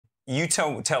you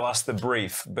tell us the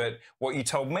brief, but what you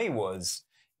told me was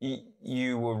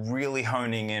you were really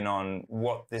honing in on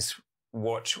what this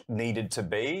watch needed to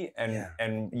be,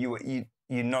 and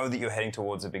you know that you're heading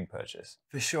towards a big purchase.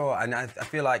 For sure, and I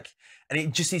feel like, and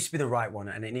it just needs to be the right one,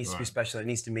 and it needs to be special. It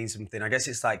needs to mean something. I guess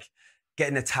it's like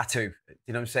getting a tattoo.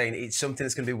 You know what I'm saying? It's something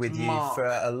that's going to be with you for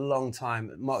a long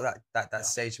time. Mark that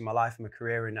stage in my life and my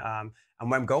career, and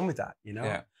where I'm going with that. You know.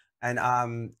 Yeah.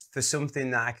 And for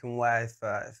something that I can wear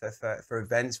for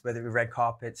events, whether it be red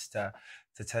carpets to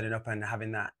turning up and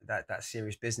having that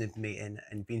serious business meeting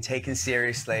and being taken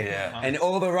seriously in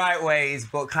all the right ways,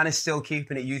 but kind of still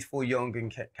keeping it youthful, young,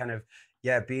 and kind of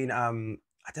being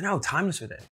I don't know, timeless with it.